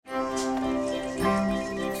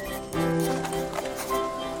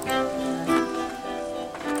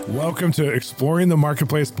Welcome to Exploring the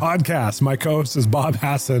Marketplace podcast. My co-host is Bob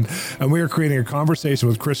Hasson, and we are creating a conversation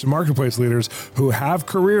with Christian marketplace leaders who have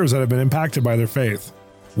careers that have been impacted by their faith.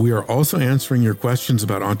 We are also answering your questions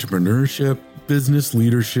about entrepreneurship, business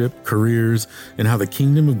leadership, careers, and how the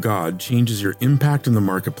kingdom of God changes your impact in the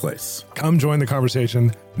marketplace. Come join the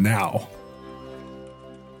conversation now.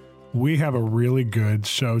 We have a really good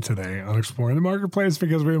show today on Exploring the Marketplace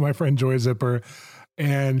because we have my friend Joy Zipper,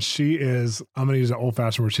 and she is, I'm going to use an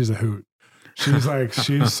old-fashioned word, she's a hoot. She's like,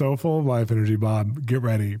 she's so full of life energy, Bob. Get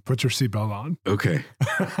ready. Put your seatbelt on. Okay,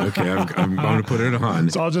 I'm going to put it on.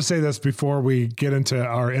 So I'll just say this before we get into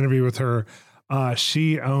our interview with her.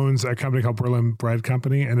 She owns a company called Berlin Bread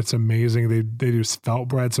Company, and it's amazing. They do felt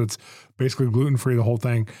bread, so it's basically gluten-free, the whole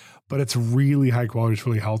thing. But it's really high quality. It's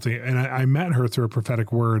really healthy. And I met her through a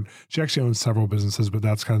prophetic word. She actually owns several businesses, but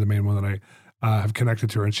that's kind of the main one that I have connected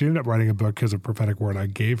to her. And she ended up writing a book because of a prophetic word I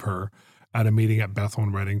gave her at a meeting at Bethel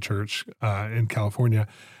and Redding Church in California.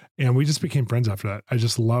 And we just became friends after that. I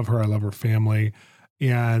just love her. I love her family.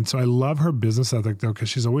 And so I love her business ethic, though, because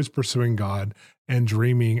she's always pursuing God and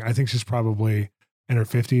dreaming. I think she's probably in her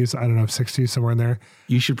 50s, I don't know, 60s, somewhere in there.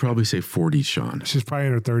 You should probably say 40s, Shawn. She's probably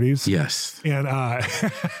in her 30s. Yes. And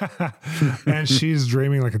and she's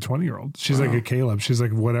dreaming like a 20-year-old. She's like a Caleb. She's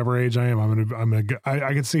like, whatever age I am,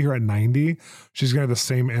 I can see her at 90. She's going to have the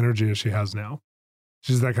same energy as she has now.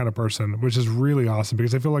 She's that kind of person, which is really awesome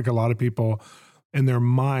because I feel like a lot of people in their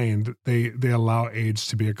mind, they allow age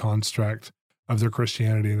to be a construct of their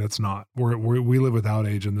Christianity, and it's not. We live without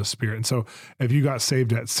age in the spirit. And so if you got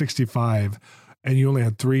saved at 65 and you only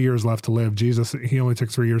had 3 years left to live, Jesus, he only took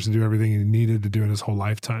 3 years to do everything he needed to do in his whole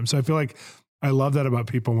lifetime. So I feel like I love that about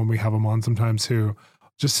people when we have them on sometimes who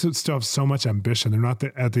just still have so much ambition. They're not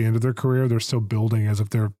at the end of their career. They're still building as if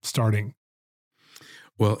they're starting.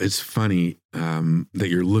 Well, it's funny that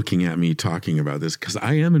you're looking at me talking about this because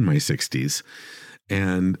I am in my 60s.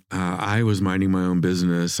 And I was minding my own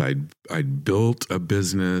business. I'd built a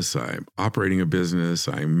business. I'm operating a business.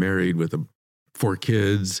 I'm married with 4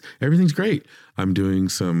 kids. Everything's great. I'm doing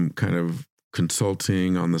some kind of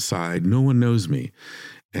consulting on the side. No one knows me.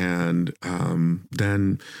 And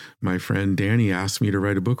then my friend Danny asked me to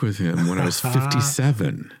write a book with him when I was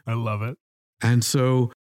 57. I love it. And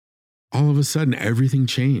so all of a sudden, everything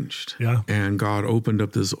changed. Yeah. And God opened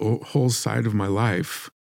up this whole side of my life.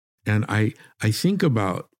 And I think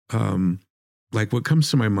about, like what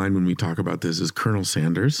comes to my mind when we talk about this is Colonel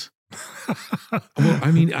Sanders. Well,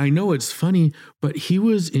 I mean, I know it's funny, but he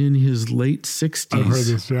was in his late 60s. I've heard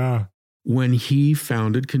this, yeah. When he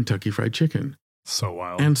founded Kentucky Fried Chicken. So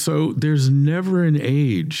wild. And so there's never an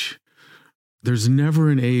age. There's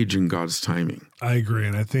never an age in God's timing. I agree.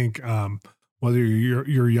 And I think whether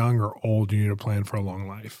you're young or old, you need to plan for a long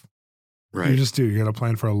life. Right. You just do. You got to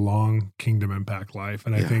plan for a long kingdom impact life.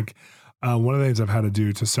 And I think one of the things I've had to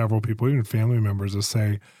do to several people, even family members, is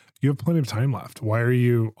say, you have plenty of time left. Why are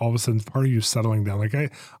you all of a sudden, part of you settling down? Like I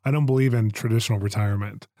don't believe in traditional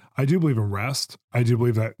retirement. I do believe in rest. I do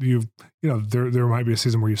believe that there might be a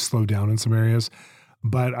season where you slow down in some areas,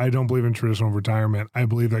 but I don't believe in traditional retirement. I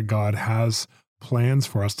believe that God has plans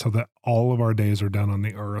for us till that all of our days are done on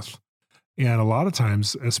the earth. And a lot of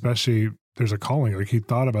times, especially there's a calling, like he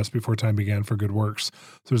thought of us before time began for good works.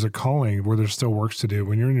 So there's a calling where there's still works to do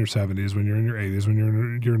when you're in your 70s, when you're in your 80s, when you're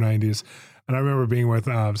in your 90s. And I remember being with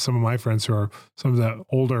some of my friends who are some of the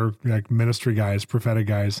older like ministry guys, prophetic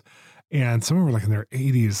guys, and some of them were like in their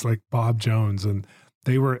 80s, like Bob Jones, and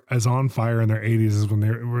they were as on fire in their 80s as when they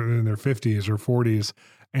were in their 50s or 40s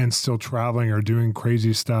and still traveling or doing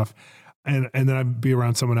crazy stuff. And then I'd be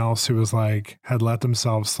around someone else who was like, had let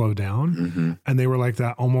themselves slow down. Mm-hmm. And they were like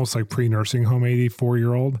that almost like pre-nursing home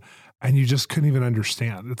 84-year-old. And you just couldn't even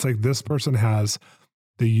understand. It's like this person has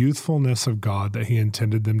the youthfulness of God that he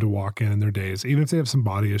intended them to walk in their days, even if they have some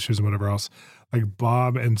body issues and whatever else. Like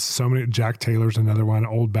Bob and so many, Jack Taylor's another one,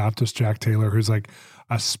 old Baptist Jack Taylor, who's like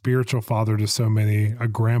a spiritual father to so many, a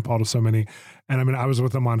grandpa to so many. And I mean, I was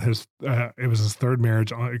with him on his, it was his third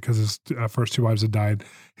marriage because his first 2 wives had died.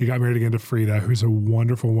 He got married again to Frida, who's a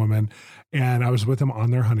wonderful woman. And I was with him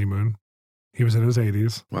on their honeymoon. He was in his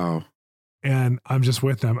 80s. Wow. And I'm just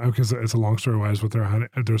with them because it's a long story why I was with their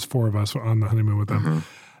there's 4 of us on the honeymoon with them. Uh-huh.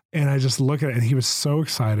 And I just look at it and he was so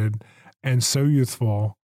excited and so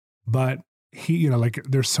youthful, but he, like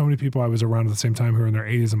there's so many people I was around at the same time who are in their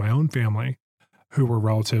 80s in my own family who were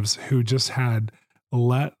relatives who just had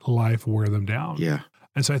let life wear them down. Yeah.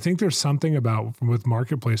 And so I think there's something about with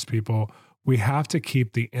marketplace people we have to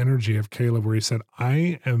keep the energy of Caleb where he said,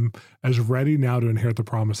 I am as ready now to inherit the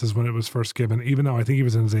promise as when it was first given, even though I think he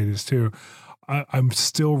was in his 80s too. I'm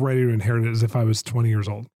still ready to inherit it as if I was 20 years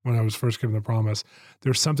old when I was first given the promise.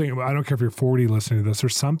 There's something, I don't care if you're 40 listening to this,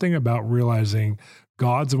 there's something about realizing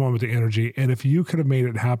God's the one with the energy. And if you could have made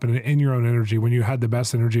it happen in your own energy, when you had the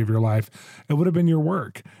best energy of your life, it would have been your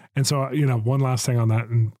work. And so, one last thing on that,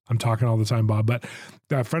 and I'm talking all the time, Bob, but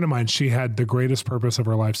a friend of mine, she had the greatest purpose of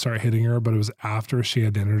her life start hitting her, but it was after she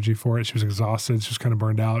had the energy for it. She was exhausted. She was kind of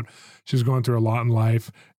burned out. She was going through a lot in life.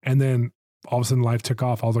 And then all of a sudden life took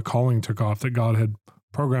off. All the calling took off that God had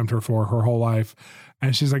programmed her for her whole life.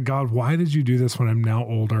 And she's like, God, why did you do this when I'm now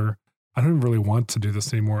older? I don't even really want to do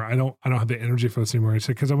this anymore. I don't have the energy for this anymore. He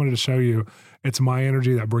said, because I wanted to show you it's my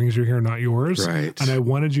energy that brings you here, not yours. Right. And I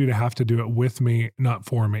wanted you to have to do it with me, not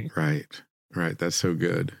for me. Right. That's so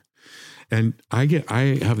good. And I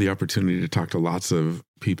have the opportunity to talk to lots of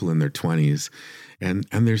people in their 20s, and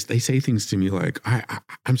they say things to me like,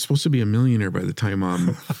 I'm supposed to be a millionaire by the time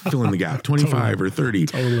I'm filling the gap, 25 Totally. or 30.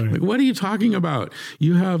 Totally. Like, what are you talking about?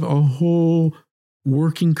 You have a whole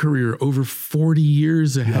working career over 40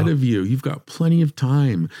 years ahead of you. You've got plenty of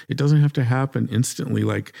time. It doesn't have to happen instantly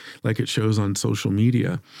like it shows on social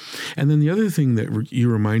media. And then the other thing that you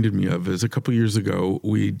reminded me of is a couple years ago,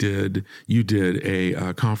 you did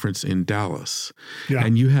a conference in Dallas,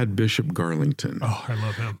 and you had Bishop Garlington. Oh, I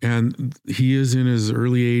love him. And he is in his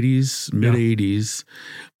early 80s, mid 80s,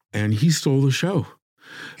 and he stole the show.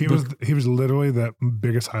 He was literally the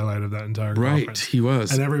biggest highlight of that entire conference. Right, he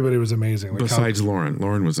was. And everybody was amazing. Like besides Lauren.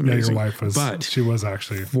 Lauren was amazing. Yeah, your wife was, but she was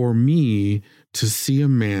actually. For me to see a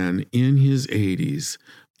man in his 80s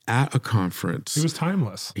at a conference. He was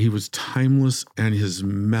timeless. He was timeless, and his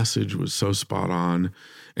message was so spot on.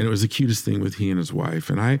 And it was the cutest thing with he and his wife.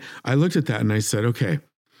 And I looked at that and I said, okay,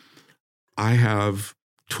 I have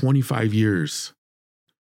 25 years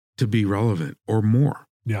to be relevant or more.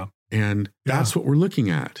 Yeah. And that's what we're looking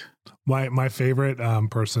at. My favorite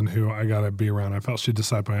person who I got to be around, I felt she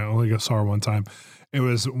discipled me. I only saw her one time. It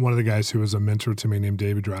was one of the guys who was a mentor to me named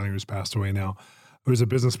David Dreiling, who's passed away now, who was a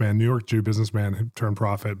businessman, New York Jew businessman who turned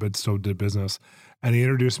prophet, but still did business. And he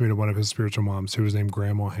introduced me to one of his spiritual moms who was named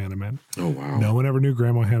Grandma Hanneman. Oh, wow. No one ever knew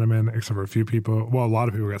Grandma Hanneman except for a few people. Well, a lot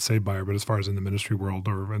of people got saved by her, but as far as in the ministry world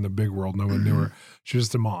or in the big world, no one knew her. She was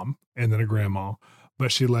just a mom and then a grandma.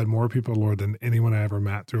 But she led more people to the Lord than anyone I ever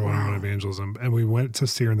met through one-on-one evangelism. And we went to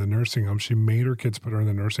see her in the nursing home. She made her kids put her in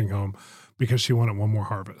the nursing home because she wanted one more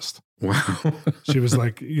harvest. Wow. She was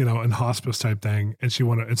like, in hospice type thing. And so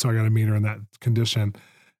I got to meet her in that condition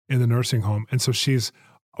in the nursing home. And so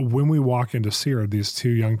when we walk in to see her, these two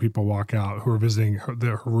young people walk out who are visiting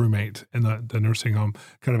her roommate in the nursing home,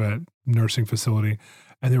 kind of a nursing facility.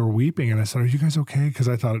 And they were weeping. And I said, are you guys okay? Because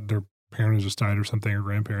I thought their parent had just died or something, or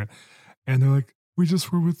grandparent. And they're like, we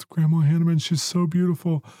just were with Grandma Hanneman. She's so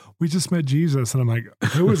beautiful. We just met Jesus. And I'm like,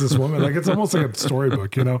 who is this woman? Like, it's almost like a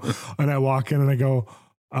storybook, And I walk in and I go,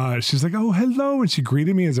 she's like, oh, hello. And she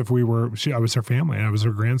greeted me as if I was her family. I was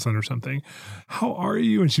her grandson or something. How are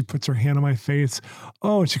you? And she puts her hand on my face.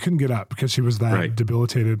 Oh, and she couldn't get up because she was that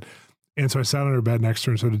debilitated. And so I sat on her bed next to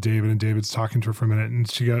her, and so did David. And David's talking to her for a minute.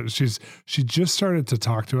 And she just started to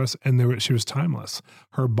talk to us, and she was timeless.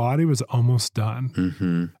 Her body was almost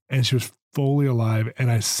done, and she was fully alive. And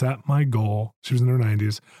I set my goal. She was in her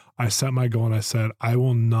 90s. I set my goal, and I said, I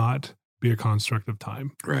will not be a construct of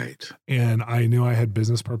time. Right. And I knew I had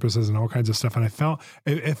business purposes and all kinds of stuff. And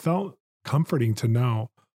it felt comforting to know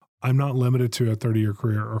I'm not limited to a 30-year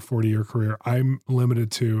career or 40-year career. I'm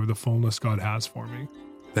limited to the fullness God has for me.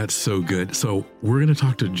 That's so good. So we're going to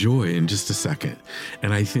talk to Joy in just a second.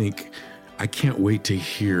 And I can't wait to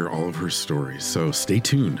hear all of her stories. So stay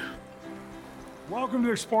tuned. Welcome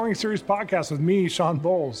to Exploring Series Podcast with me, Shawn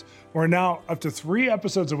Bolz. We're now up to 3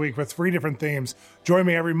 episodes a week with 3 different themes. Join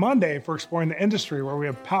me every Monday for Exploring the Industry, where we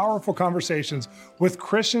have powerful conversations with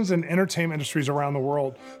Christians in entertainment industries around the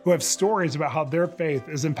world who have stories about how their faith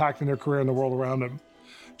is impacting their career and the world around them.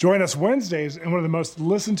 Join us Wednesdays in one of the most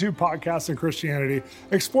listened to podcasts in Christianity,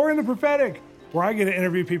 Exploring the Prophetic, where I get to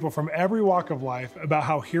interview people from every walk of life about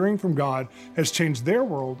how hearing from God has changed their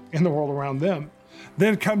world and the world around them.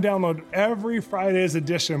 Then come download every Friday's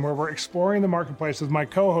edition, where we're exploring the marketplace with my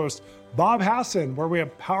co-host, Bob Hasson, where we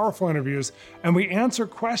have powerful interviews and we answer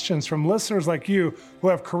questions from listeners like you who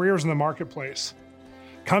have careers in the marketplace.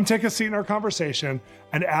 Come take a seat in our conversation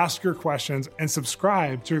and ask your questions, and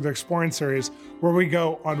subscribe to the Exploring series, where we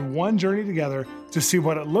go on one journey together to see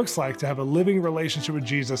what it looks like to have a living relationship with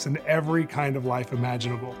Jesus in every kind of life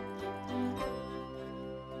imaginable.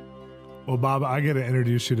 Well, Bob, I get to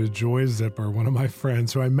introduce you to Joy Zipper, one of my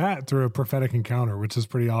friends who I met through a prophetic encounter, which is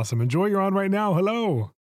pretty awesome. And Joy, you're on right now.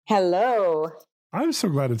 Hello. Hello. I'm so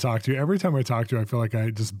glad to talk to you. Every time I talk to you, I feel like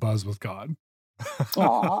I just buzz with God.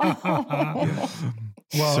 Aww.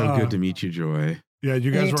 Well, so good to meet you, Joy. Yeah,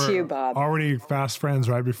 you guys were too, Bob. Already fast friends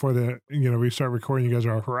right before we start recording. You guys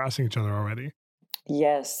are harassing each other already.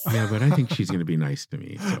 Yes. Yeah, but I think she's going to be nice to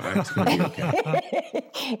me, so it's going to be okay.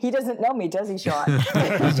 He doesn't know me, does he, Shawn?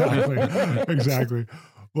 Exactly.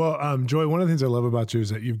 Well, Joy, one of the things I love about you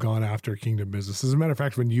is that you've gone after kingdom business. As a matter of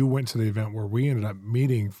fact, when you went to the event where we ended up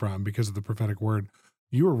meeting from because of the prophetic word,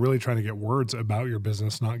 you were really trying to get words about your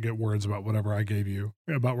business, not get words about whatever I gave you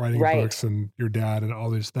about writing books and your dad and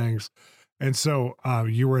all these things. And so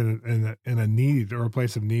you were in a need or a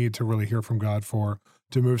place of need to really hear from God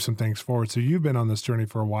to move some things forward. So you've been on this journey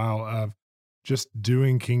for a while of just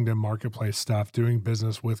doing kingdom marketplace stuff, doing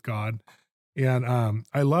business with God. And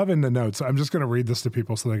I love in the notes, I'm just going to read this to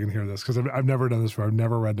people so they can hear this because I've never done this before. I've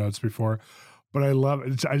never read notes before, but I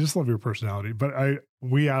just love your personality. But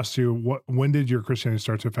we asked you, when did your Christianity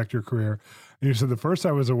start to affect your career? And you said, the first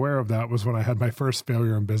I was aware of that was when I had my first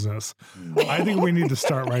failure in business. I think we need to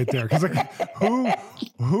start right there. Because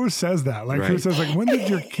who says that? Like, who says, like, when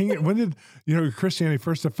did your Christianity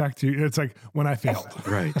first affect you? It's like, when I failed.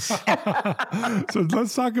 Right. So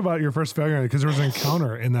let's talk about your first failure, because there was an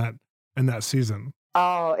encounter in that season.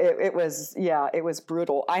 Oh, it was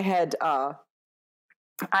brutal. I had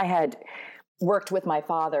worked with my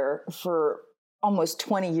father for almost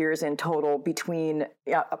 20 years in total between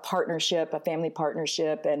a family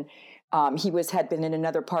partnership, and he had been in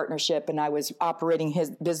another partnership, and I was operating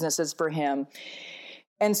his businesses for him.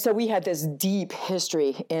 And so we had this deep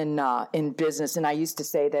history in business. And I used to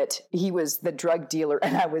say that he was the drug dealer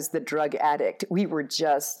and I was the drug addict. We were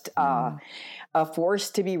just a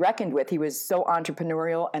force to be reckoned with. He was so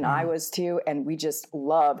entrepreneurial, and I was too. And we just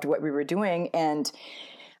loved what we were doing. And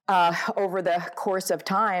over the course of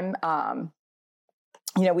time,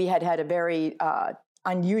 we had a very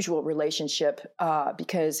unusual relationship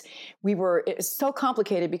because it was so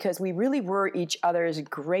complicated because we really were each other's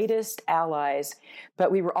greatest allies,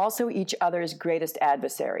 but we were also each other's greatest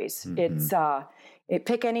adversaries. Mm-hmm. It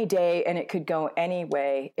pick any day and it could go any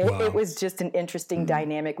way. It was just an interesting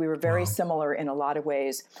dynamic. We were very similar in a lot of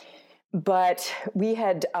ways, but we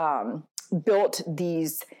had built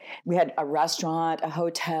we had a restaurant, a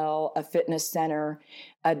hotel, a fitness center.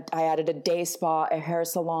 I added a day spa, a hair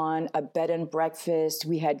salon, a bed and breakfast.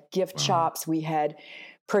 We had gift shops. We had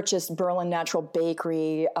purchased Berlin Natural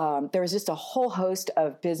Bakery. There was just a whole host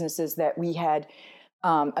of businesses that we had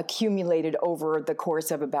accumulated over the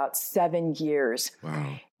course of about 7 years.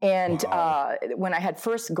 Wow. And when I had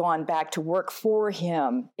first gone back to work for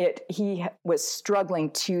him, he was struggling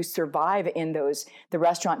to survive in the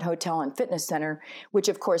restaurant, hotel, and fitness center, which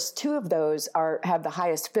of course 2 of those have the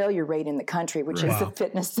highest failure rate in the country, which is the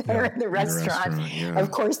fitness center and the restaurant. Of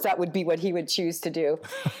course, that would be what he would choose to do.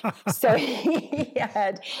 So he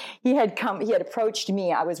had approached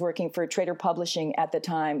me. I was working for Trader Publishing at the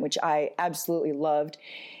time, which I absolutely loved.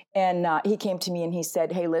 And he came to me and he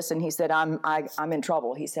said, "Hey, listen," he said, I'm in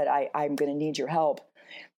trouble. He said, I'm going to need your help.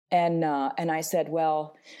 And I said,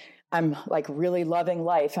 well, I'm like really loving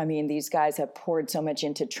life. I mean, these guys have poured so much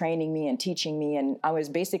into training me and teaching me. And I was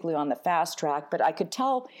basically on the fast track, but I could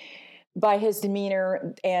tell by his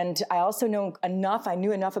demeanor. And I also I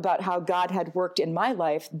knew enough about how God had worked in my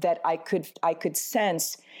life that I could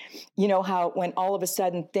sense, how when all of a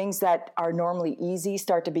sudden things that are normally easy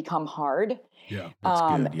start to become hard. Yeah,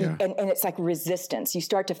 that's good. Yeah. And it's like resistance. You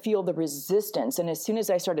start to feel the resistance. And as soon as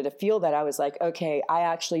I started to feel that, I was like, okay,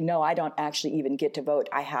 I don't actually even get to vote.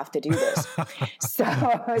 I have to do this.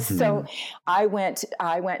 So I went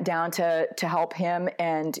down to help him,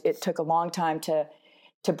 and it took a long time to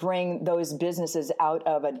bring those businesses out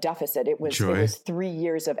of a deficit. It was 3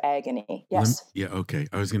 years of agony. Yes. Okay.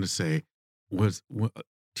 I was going to say,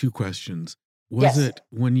 2 questions. Was it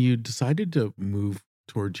when you decided to move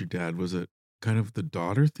towards your dad, was it kind of the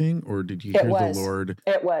daughter thing, or did you hear the Lord?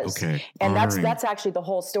 It was. Okay. And that's actually the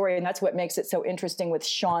whole story. And that's what makes it so interesting with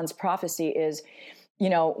Shawn's prophecy is,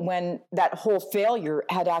 when that whole failure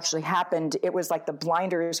had actually happened, it was like the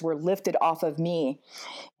blinders were lifted off of me.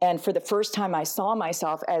 And for the first time, I saw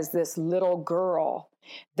myself as this little girl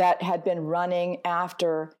that had been running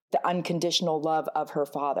after the unconditional love of her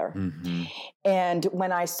father. Mm-hmm. And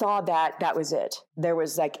when I saw that, that was it.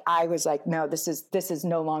 I was like, no, this is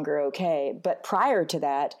no longer okay. But prior to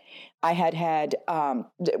that, I had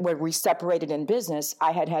when we separated in business,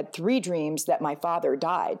 I had 3 dreams that my father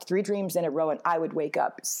died, 3 dreams in a row. And I would wake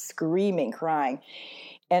up screaming, crying.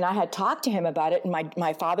 And I had talked to him about it, and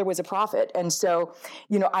my father was a prophet. And so,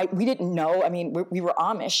 we didn't know. I mean, we were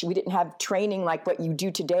Amish. We didn't have training like what you do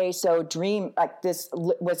today. So dream like this,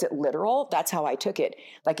 was it literal? That's how I took it.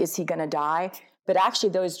 Like, is he going to die? But actually,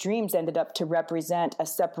 those dreams ended up to represent a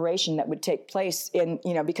separation that would take place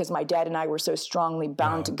because my dad and I were so strongly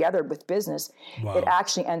bound together with business. Wow. It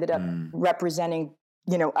actually ended up representing,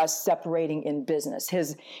 us separating in business,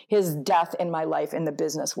 his death in my life in the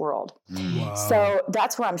business world. Wow. So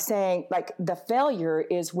that's what I'm saying. Like, the failure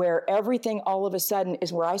is where everything all of a sudden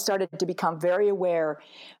is where I started to become very aware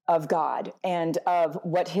of God and of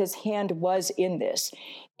what his hand was in this.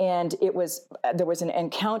 And there was an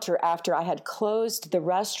encounter after I had closed the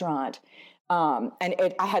restaurant. I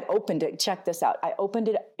had opened it. Check this out. I opened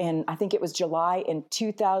it in, I think it was July in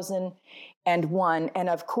 2001. And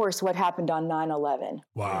of course, what happened on 9/11?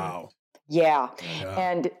 Wow. Yeah.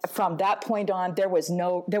 And from that point on, there was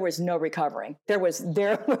no recovering. We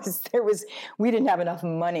didn't have enough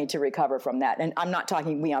money to recover from that. And I'm not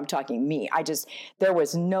talking we, I'm talking me. There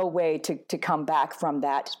was no way to come back from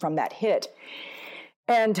that hit.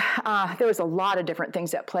 And there was a lot of different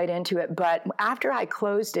things that played into it. But after I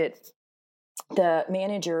closed it, the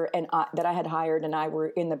manager that I had hired and I were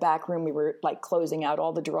in the back room. We were like closing out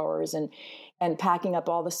all the drawers and packing up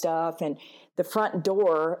all the stuff. And the front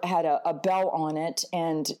door had a bell on it,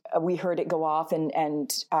 and we heard it go off.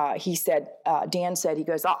 And he said, Dan said, he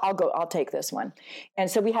goes, I'll take this one.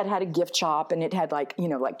 And so we had a gift shop, and it had like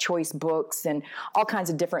choice books and all kinds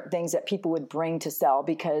of different things that people would bring to sell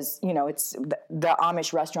because, it's the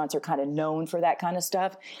Amish restaurants are kind of known for that kind of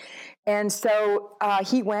stuff. And so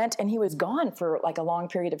he went, and he was gone for like a long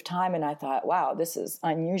period of time. And I thought, wow, this is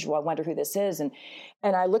unusual. I wonder who this is. And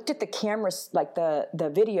I looked at the cameras, like the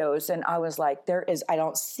videos, and I was like, I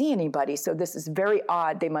don't see anybody. So this is very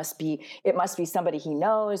odd. It must be somebody he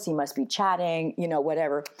knows. He must be chatting,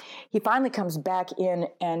 whatever. He finally comes back in,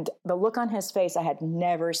 and the look on his face I had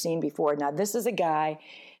never seen before. Now, this is a guy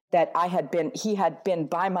that he had been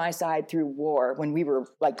by my side through war when we were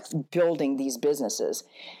like building these businesses.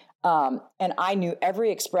 And I knew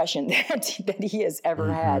every expression that he has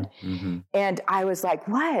ever had. Mm-hmm. And I was like,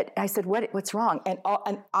 what? I said, what's wrong? And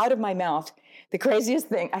out of my mouth, the craziest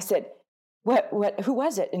thing, I said, who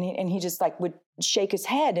was it? And he just like would shake his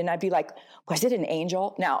head, and I'd be like, was it an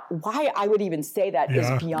angel? Now, why I would even say that is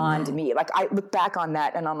beyond me. Like, I look back on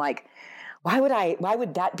that and I'm like, why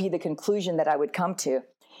would that be the conclusion that I would come to?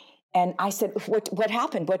 And I said, what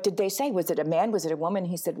happened? What did they say? Was it a man? Was it a woman?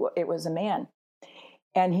 He said, well, it was a man.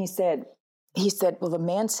 And he said, well, the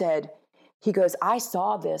man said, he goes, I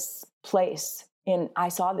saw this place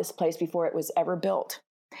before it was ever built.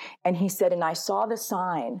 And he said, and I saw the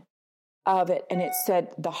sign of it, and it said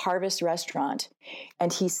the Harvest Restaurant.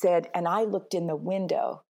 And he said, and I looked in the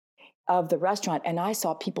window of the restaurant and I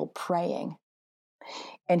saw people praying.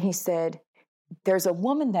 And he said, there's a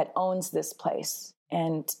woman that owns this place.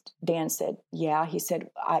 And Dan said, yeah. He said,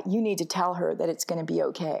 you need to tell her that it's going to be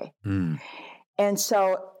okay. Mm. And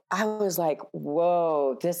so I was like,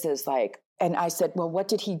 whoa, this is like, and I said, well, what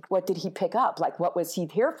did he pick up? Like, what was he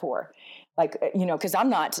here for? Like, because I'm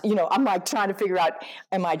not, I'm like trying to figure out,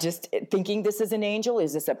 am I just thinking this is an angel?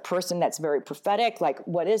 Is this a person that's very prophetic? Like,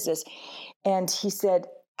 what is this? And he said,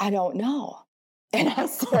 I don't know. And I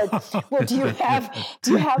said, well, do you have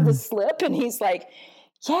the slip? And he's like,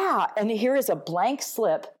 yeah. And here is a blank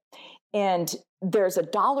slip. And there's a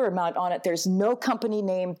dollar amount on it. There's no company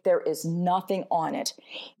name. There is nothing on it.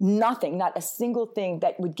 Nothing, not a single thing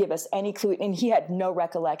that would give us any clue. And he had no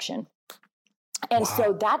recollection. And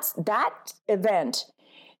so that event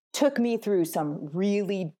took me through some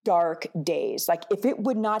really dark days. Like, if it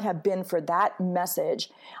would not have been for that message,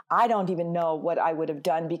 I don't even know what I would have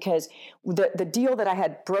done, because the deal that I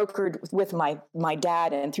had brokered with my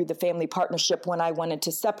dad and through the family partnership when I wanted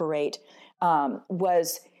to separate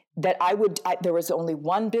was that there was only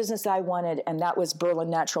one business I wanted, and that was Berlin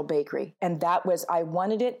Natural Bakery. And I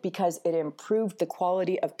wanted it because it improved the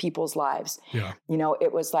quality of people's lives. Yeah.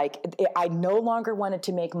 It was like, I no longer wanted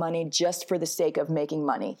to make money just for the sake of making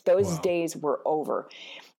money. Those days were over.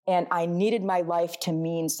 And I needed my life to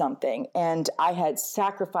mean something. And I had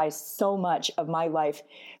sacrificed so much of my life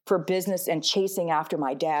for business and chasing after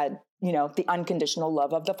my dad, the unconditional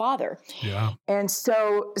love of the Father. Yeah. And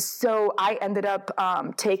so I ended up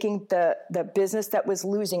taking the business that was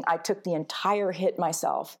losing. I took the entire hit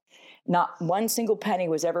myself. Not one single penny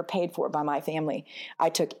was ever paid for by my family. I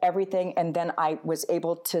took everything, and then I was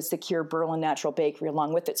able to secure Berlin Natural Bakery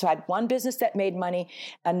along with it. So I had one business that made money,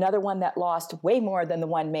 another one that lost way more than the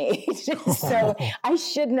one made. So I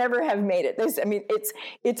should never have made it.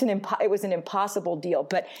 It was an impossible deal.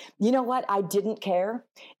 But you know what? I didn't care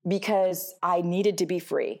because I needed to be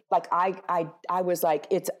free. Like I was like,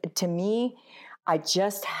 it's to me, I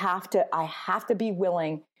have to be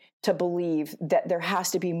willing to believe that there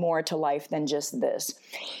has to be more to life than just this.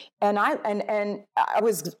 And I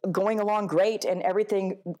was going along great, and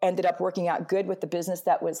everything ended up working out good with the business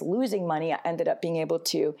that was losing money. I ended up being able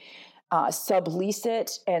to sublease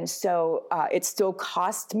it. And so it still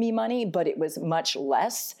cost me money, but it was much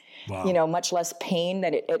less, much less pain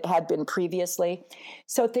than it had been previously.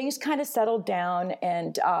 So things kind of settled down,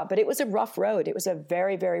 but it was a rough road. It was a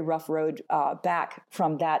very, very rough road back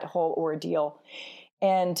from that whole ordeal.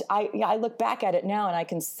 And I look back at it now, and I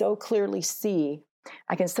can so clearly see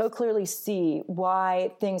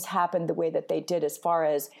why things happened the way that they did, as far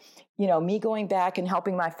as, me going back and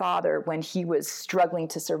helping my father when he was struggling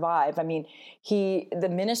to survive. I mean, the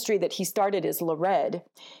ministry that he started is Lared,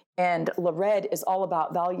 and Lared is all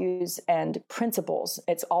about values and principles.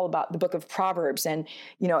 It's all about the book of Proverbs, and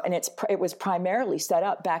it was primarily set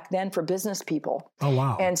up back then for business people. Oh,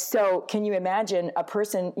 wow. And so can you imagine a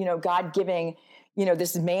person, God giving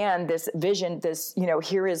this man, this vision, this,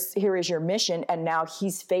 here is your mission. And now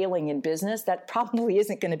he's failing in business. That probably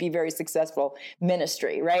isn't going to be very successful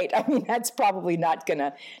ministry, right? I mean, that's probably not going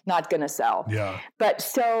to sell. Yeah. But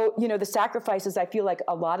so, the sacrifices, I feel like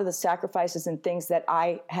a lot of the sacrifices and things that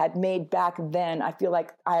I had made back then, I feel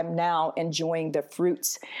like I am now enjoying the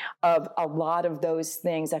fruits of a lot of those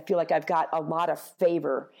things. I feel like I've got a lot of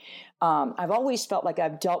favor. I've always felt like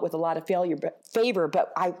I've dealt with a lot of favor,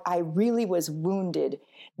 but I really was wounded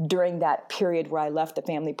during that period where I left the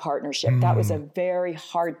family partnership. That was a very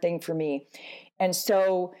hard thing for me. And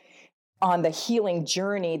so on the healing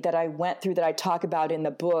journey that I went through, that I talk about in the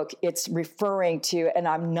book, it's referring to, and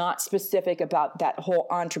I'm not specific about that whole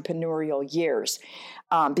entrepreneurial years,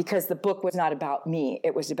 because the book was not about me.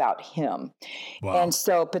 It was about him. Wow. And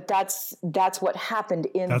so, but that's what happened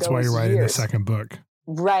in those years. That's why you're writing the second book.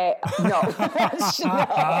 Right. No.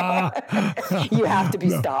 No. You have to be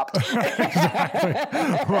stopped. Exactly.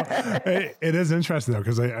 Well, it is interesting, though,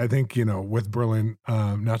 because I think, with Berlin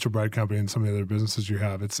Natural Bread Company and some of the other businesses you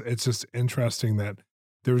have, it's just interesting that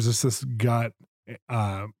there was this gut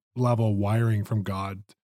level wiring from God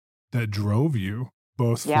that drove you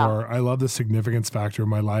both for, I love the significance factor.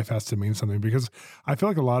 My life has to mean something, because I feel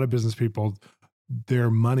like a lot of business people,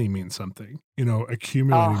 their money means something,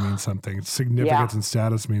 accumulating means something, significance and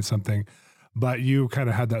status means something, but you kind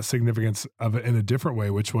of had that significance of it in a different way,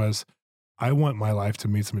 which was, I want my life to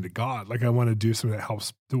mean something to God. Like, I want to do something that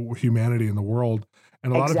helps the humanity in the world.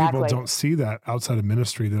 And a lot of people don't see that outside of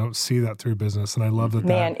ministry. They don't see that through business. And I love that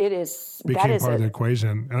became part of the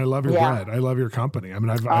equation. And I love your bread. I love your company. I mean,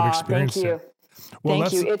 I've experienced it. Well,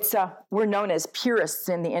 thank you. It's we're known as purists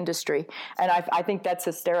in the industry, and I think that's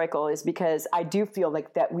hysterical, is because I do feel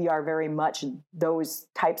like that we are very much those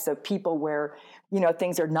types of people where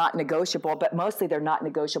things are not negotiable, but mostly they're not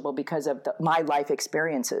negotiable because of my life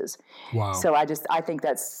experiences. Wow. So I think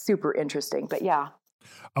that's super interesting. But yeah,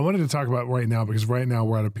 I wanted to talk about right now, because right now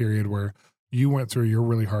we're at a period where you went through your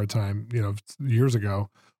really hard time, years ago.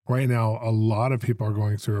 Right now, a lot of people are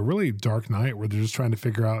going through a really dark night where they're just trying to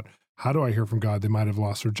figure out, how do I hear from God? They might have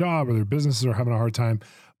lost their job, or their businesses are having a hard time.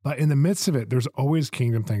 But in the midst of it, there's always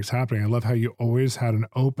kingdom things happening. I love how you always had an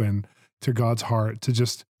open to God's heart to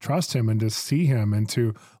just trust him and to see him and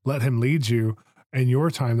to let him lead you in your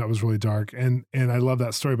time that was really dark. And I love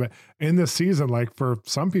that story. But in this season, like for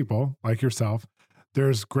some people like yourself,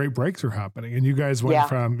 there's great breakthrough happening. And you guys went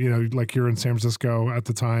from, like you're in San Francisco at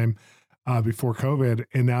the time before COVID,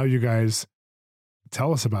 and now you guys,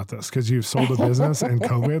 tell us about this, because you've sold a business and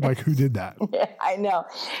COVID. Like, who did that? Yeah, I know.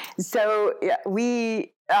 So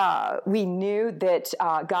we knew that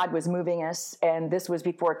God was moving us, and this was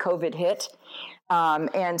before COVID hit.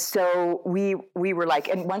 And so we were like,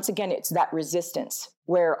 and once again, it's that resistance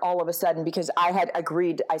where all of a sudden, because I had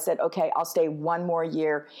agreed, I said, okay, I'll stay one more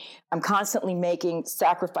year. I'm constantly making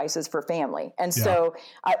sacrifices for family. And so,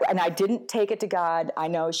 I didn't take it to God. I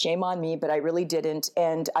know, shame on me, but I really didn't.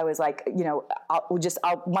 And I was like,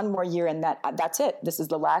 I'll one more year, and that's it. This is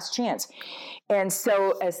the last chance. And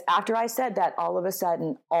so after I said that, all of a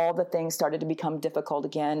sudden, all the things started to become difficult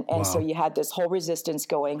again. And so you had this whole resistance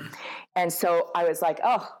going. And so I was like,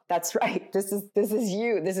 oh, That's right. This is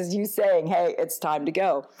you saying, hey, it's time to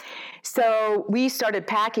go. So we started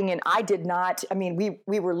packing, and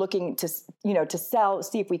we were looking to sell,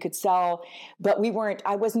 see if we could sell, but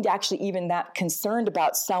I wasn't actually even that concerned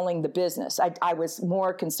about selling the business. I was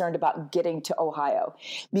more concerned about getting to Ohio,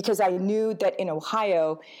 because I knew that in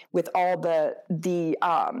Ohio, with all the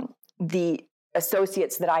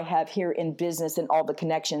associates that I have here in business and all the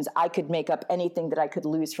connections, I could make up anything that I could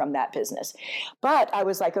lose from that business. But I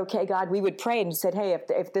was like, okay, God, we would pray and said, hey,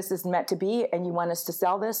 if this is meant to be and you want us to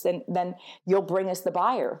sell this, then you'll bring us the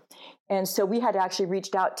buyer. And so we had actually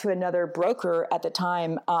reached out to another broker at the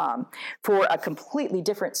time for a completely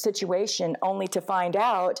different situation, only to find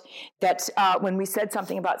out that when we said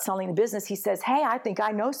something about selling the business, he says, hey, I think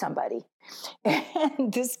I know somebody.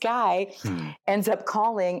 And this guy ends up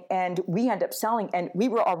calling, and we end up selling. And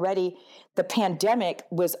the pandemic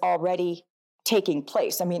was already taking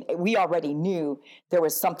place. I mean, we already knew there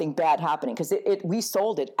was something bad happening, because we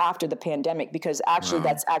sold it after the pandemic, because actually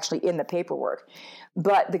that's actually in the paperwork.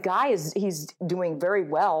 But the guy he's doing very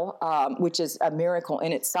well, which is a miracle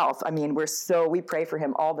in itself. I mean, we pray for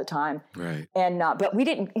him all the time. Right. And, but we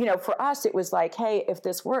didn't, for us, it was like, hey, if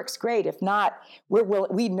this works, great. If not,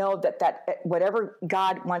 we know that whatever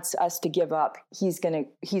God wants us to give up, he's going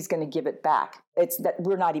to give it back. It's that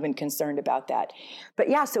we're not even concerned about that. But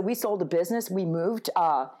yeah, so we sold a business. We moved.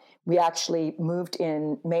 We actually moved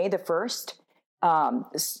in May the 1st.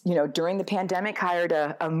 During the pandemic, hired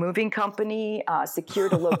a moving company,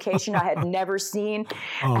 secured a location I had never seen.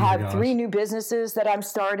 Oh, I have 3 new businesses that I'm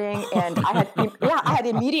starting, and I had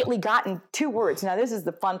immediately gotten 2 words. Now, this is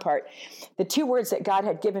the fun part. The 2 words that God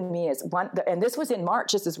had given me is one, and this was in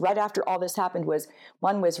March. This is right after all this happened.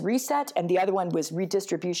 One was reset, and the other one was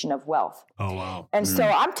redistribution of wealth. Oh, wow. And so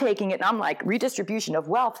I'm taking it, and I'm like, redistribution of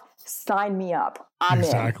wealth, sign me up. I'm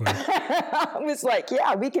exactly. in. I was like,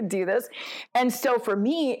 yeah, we can do this. And so for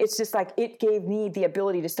me, it's just like, it gave me the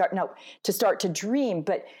ability to start to dream.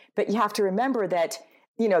 But you have to remember that,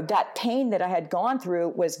 that pain that I had gone through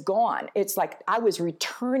was gone. It's like I was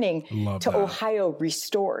returning to Ohio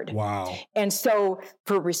restored. Wow. And so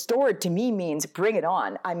for restored to me means bring it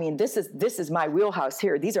on. I mean, this is my wheelhouse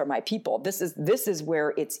here. These are my people. This is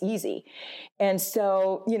where it's easy. And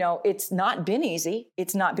so, it's not been easy.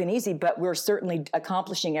 It's not been easy, but we're certainly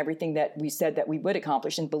accomplishing everything that we said that we would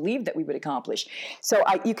accomplish and believed that we would accomplish. So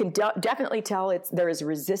you can definitely tell there is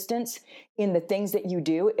resistance in the things that you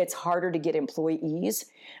do. It's harder to get employees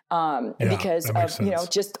because of,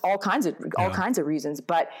 just all kinds of reasons.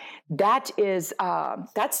 But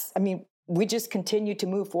we just continue to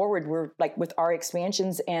move forward. We're like with our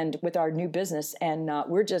expansions and with our new business, and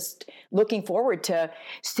we're just looking forward to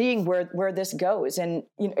seeing where this goes. And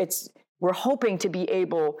we're hoping to be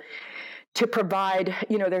able to provide.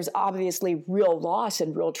 There's obviously real loss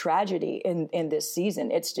and real tragedy in this season.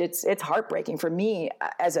 It's heartbreaking for me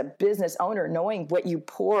as a business owner, knowing what you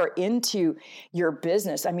pour into your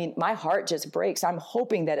business. I mean, my heart just breaks. I'm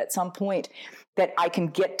hoping that at some point that I can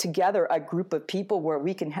get together a group of people where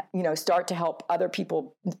we can, start to help other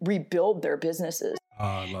people rebuild their businesses.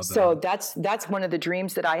 I love that. So that's one of the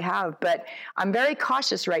dreams that I have, but I'm very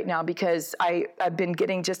cautious right now because I've been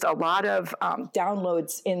getting just a lot of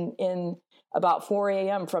downloads in about 4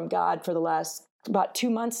 a.m. from God for the last about 2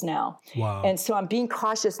 months now. Wow. And so I'm being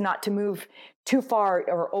cautious not to move too far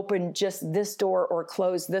or open just this door or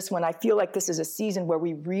close this one. I feel like this is a season where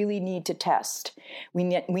we really need to test. We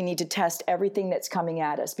need to test everything that's coming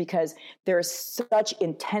at us because there's such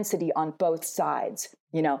intensity on both sides.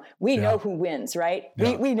 We know who wins, right?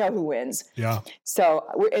 Yeah. We know who wins. Yeah. So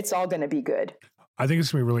it's all going to be good. I think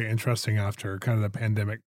it's going to be really interesting after kind of the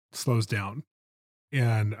pandemic slows down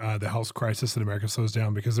and the health crisis in America slows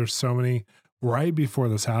down, because there's so many. Right before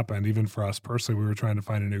this happened, even for us personally, we were trying to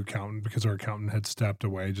find a new accountant because our accountant had stepped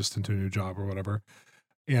away just into a new job or whatever.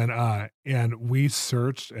 And we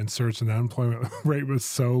searched, and the unemployment rate was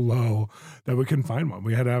so low that we couldn't find one.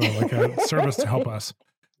 We had to have a service to help us.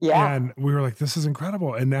 Yeah. And we were like, this is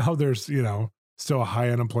incredible. And now there's, still a high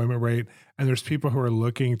unemployment rate. And there's people who are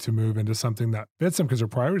looking to move into something that fits them because their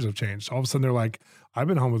priorities have changed. All of a sudden they're like, I've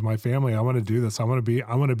been home with my family. I want to do this. I want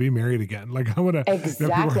to be married again. Like I want to, exactly.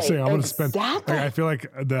 People are saying, I want to spend, I feel like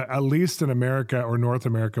at least in America or North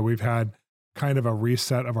America, we've had kind of a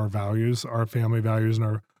reset of our values, our family values and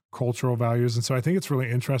our cultural values. And so I think it's really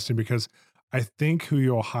interesting because I think who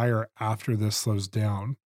you'll hire after this slows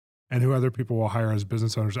down and who other people will hire as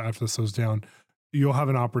business owners after this slows down, you'll have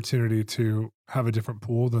an opportunity to have a different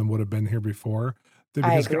pool than would have been here before.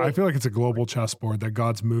 Because I feel like it's a global chessboard that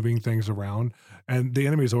God's moving things around, and the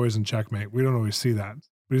enemy is always in checkmate. We don't always see that,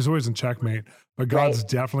 but he's always in checkmate, but God's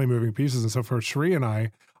definitely moving pieces. And so for Sheree and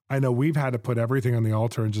I I know we've had to put everything on the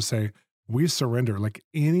altar and just say, we surrender, like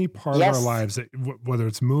any part of our lives, that, whether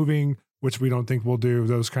it's moving, which we don't think we'll do,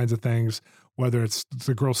 those kinds of things, whether it's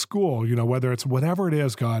the girl's school, whether it's whatever it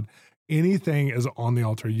is, God, anything is on the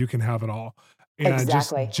altar. You can have it all. And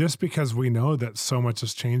just because we know that so much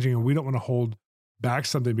is changing and we don't want to hold back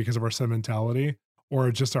something because of our sentimentality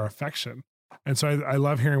or just our affection. And so I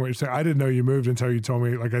love hearing what you're saying. I didn't know you moved until you told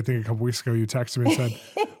me, like, I think a couple weeks ago, you texted me and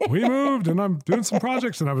said, we moved and I'm doing some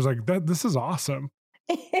projects. And I was like, this is awesome.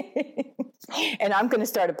 And I'm going to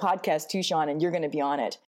start a podcast too, Shawn, and you're going to be on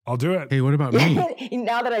it. I'll do it. Hey, what about me?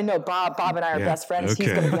 Now that I know Bob and I are best friends,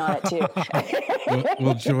 he's going to be on it too.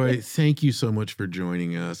 well, Joy, thank you so much for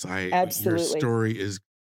joining us. Absolutely. Your story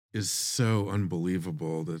is so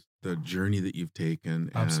unbelievable, the journey that you've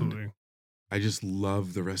taken. Absolutely. And I just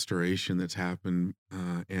love the restoration that's happened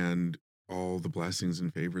and all the blessings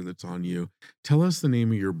and favor that's on you. Tell us the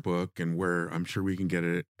name of your book and where. I'm sure we can get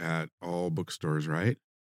it at all bookstores, right?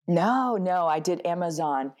 No, I did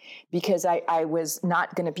Amazon because I was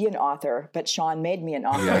not going to be an author, but Shawn made me an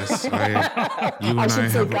author. Yes, I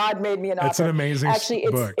should say God made me an author. It's an amazing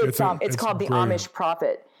book. It's called The Amish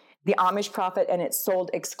Prophet. The Amish Prophet, and it's sold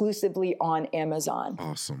exclusively on Amazon.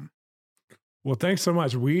 Awesome. Well, thanks so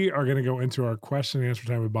much. We are going to go into our question and answer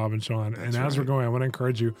time with Bob and Shawn. And as we're going, I want to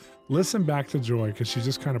encourage you, listen back to Joy because she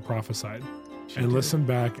just kind of prophesied. Listen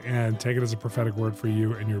back and take it as a prophetic word for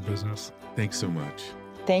you and your business. Thanks so much.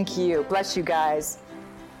 Thank you. Bless you guys.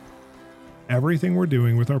 Everything we're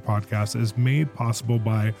doing with our podcast is made possible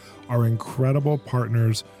by our incredible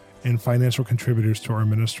partners and financial contributors to our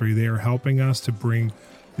ministry. They are helping us to bring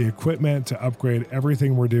the equipment, to upgrade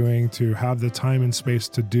everything we're doing, to have the time and space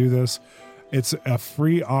to do this. It's a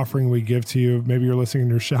free offering we give to you. Maybe you're listening in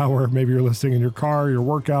your shower. Maybe you're listening in your car, your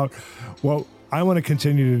workout. Well, I want to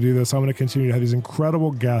continue to do this. I want to continue to have these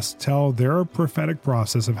incredible guests tell their prophetic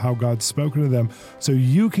process of how God's spoken to them so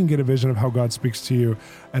you can get a vision of how God speaks to you.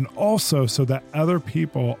 And also so that other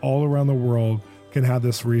people all around the world can have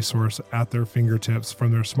this resource at their fingertips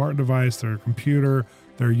from their smart device, their computer,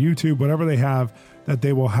 their YouTube, whatever they have, that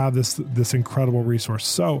they will have this incredible resource.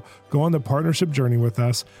 So go on the partnership journey with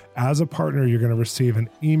us. As a partner, you're going to receive an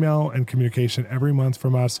email and communication every month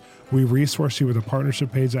from us. We resource you with a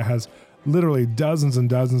partnership page that has literally dozens and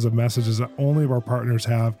dozens of messages that only of our partners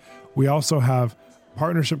have. We also have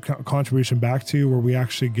partnership contribution back to you where we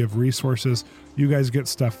actually give resources. You guys get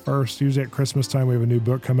stuff first. Usually at Christmas time, we have a new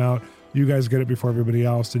book come out. You guys get it before everybody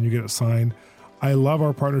else and you get it signed. I love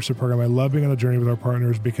our partnership program. I love being on the journey with our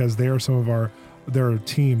partners because they are they're a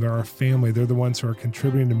team, they're our family. They're the ones who are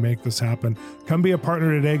contributing to make this happen. Come be a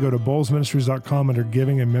partner today. Go to bolzministries.com under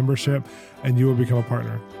giving and membership and you will become a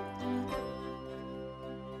partner.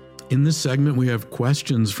 In this segment, we have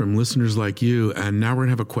questions from listeners like you, and now we're going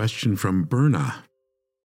to have a question from Berna.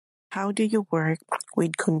 How do you work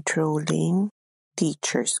with controlling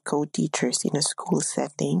teachers, co-teachers in a school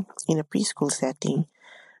setting, in a preschool setting?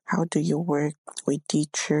 How do you work with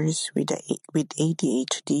teachers with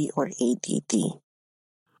ADHD or ADD?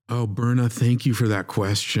 Oh, Berna, thank you for that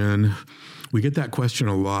question. We get that question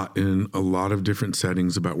a lot in a lot of different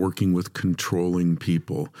settings about working with controlling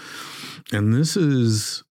people. And this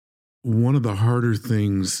is one of the harder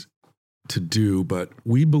things to do, but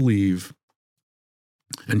we believe,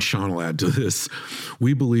 and Shawn will add to this,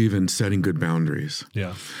 we believe in setting good boundaries.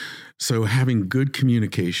 Yeah. So having good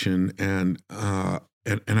communication and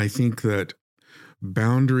I think that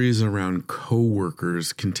boundaries around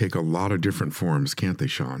coworkers can take a lot of different forms, can't they,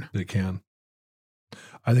 Shawn? They can.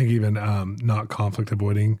 I think even not conflict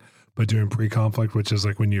avoiding, but doing pre-conflict, which is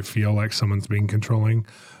like when you feel like someone's being controlling,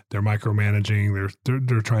 they're micromanaging,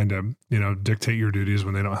 they're trying to, dictate your duties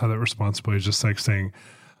when they don't have that responsibility. Just like saying,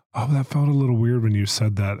 oh, that felt a little weird when you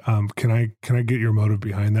said that. Can I get your motive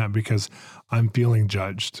behind that? Because I'm feeling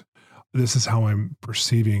judged. This is how I'm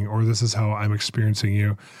perceiving, or this is how I'm experiencing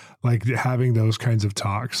you. Like having those kinds of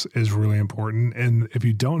talks is really important. And if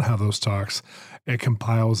you don't have those talks, it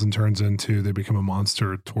compiles and turns into, they become a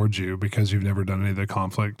monster towards you because you've never done any of the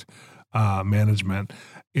conflict management.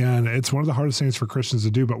 And it's one of the hardest things for Christians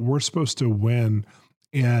to do, but we're supposed to win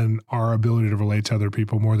in our ability to relate to other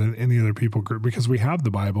people more than any other people group because we have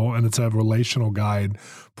the Bible and it's a relational guide.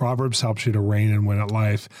 Proverbs helps you to reign and win at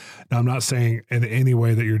life. Now, I'm not saying in any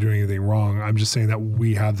way that you're doing anything wrong. I'm just saying that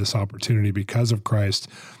we have this opportunity because of Christ,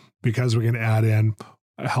 because we can add in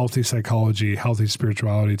a healthy psychology, healthy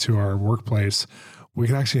spirituality to our workplace. We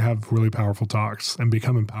can actually have really powerful talks and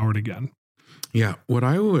become empowered again. Yeah. What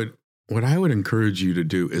I would encourage you to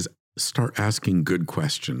do is start asking good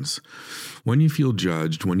questions. When you feel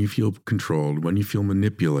judged, when you feel controlled, when you feel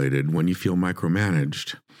manipulated, when you feel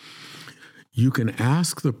micromanaged, you can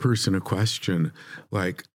ask the person a question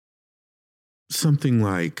like something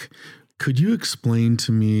like, could you explain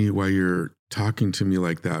to me why you're talking to me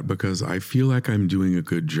like that? Because I feel like I'm doing a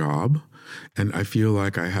good job and I feel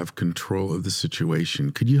like I have control of the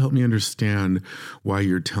situation. Could you help me understand why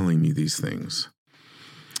you're telling me these things?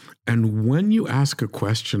 And when you ask a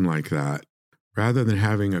question like that, rather than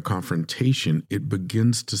having a confrontation, it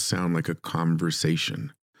begins to sound like a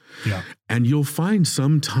conversation. Yeah. And you'll find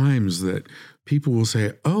sometimes that people will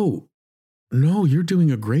say, oh, no, you're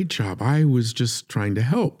doing a great job. I was just trying to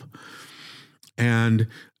help. And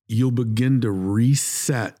you'll begin to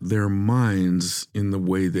reset their minds in the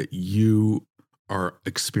way that you are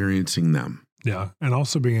experiencing them. Yeah. And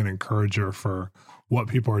also being an encourager for what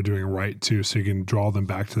people are doing right too. So you can draw them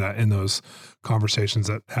back to that in those conversations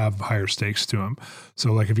that have higher stakes to them.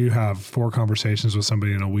 So like if you have 4 conversations with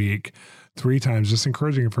somebody in a week, 3 times, just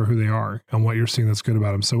encouraging them for who they are and what you're seeing that's good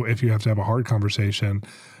about them. So if you have to have a hard conversation,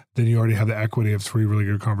 then you already have the equity of 3 really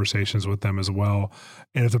good conversations with them as well.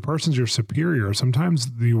 And if the person's your superior, sometimes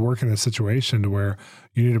you work in a situation to where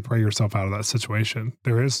you need to pray yourself out of that situation.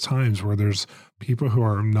 There is times where there's people who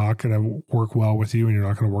are not going to work well with you and you're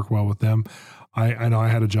not going to work well with them. I know I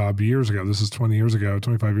had a job years ago. This is 20 years ago,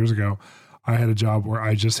 25 years ago. I had a job where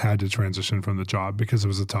I just had to transition from the job because it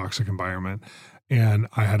was a toxic environment. And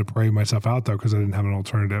I had to pray myself out though, because I didn't have an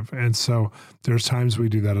alternative. And so there's times we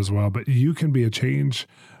do that as well, but you can be a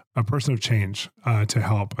person of change to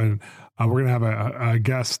help. And we're going to have a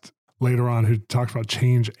guest later on who talks about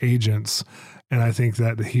change agents. And I think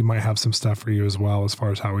that he might have some stuff for you as well, as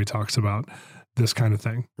far as how he talks about this kind of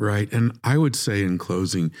thing. Right. And I would say in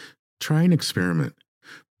closing, try an experiment.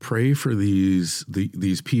 Pray for these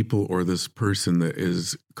people or this person that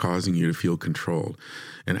is causing you to feel controlled,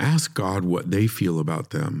 and ask God what they feel about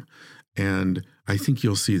them. And I think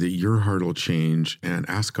you'll see that your heart will change, and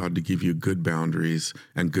ask God to give you good boundaries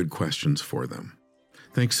and good questions for them.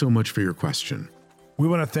 Thanks so much for your question. We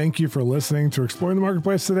want to thank you for listening to Exploring the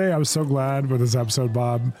Marketplace today. I was so glad with this episode,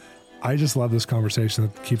 Bob. I just love this conversation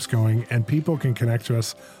that keeps going, and people can connect to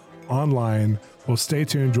us online. Well, stay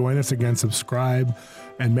tuned, join us again, subscribe,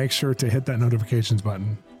 and make sure to hit that notifications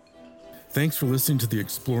button. Thanks for listening to the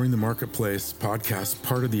Exploring the Marketplace podcast,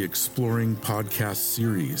 part of the Exploring podcast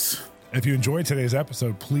series. If you enjoyed today's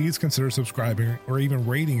episode, please consider subscribing or even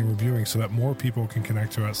rating and reviewing so that more people can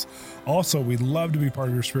connect to us. Also, we'd love to be part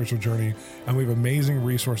of your spiritual journey, and we have amazing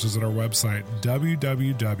resources at our website,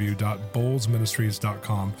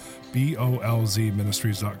 www.bolzministries.com,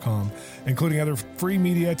 BOLZ including other free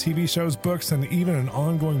media, TV shows, books, and even an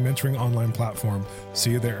ongoing mentoring online platform.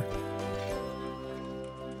 See you there.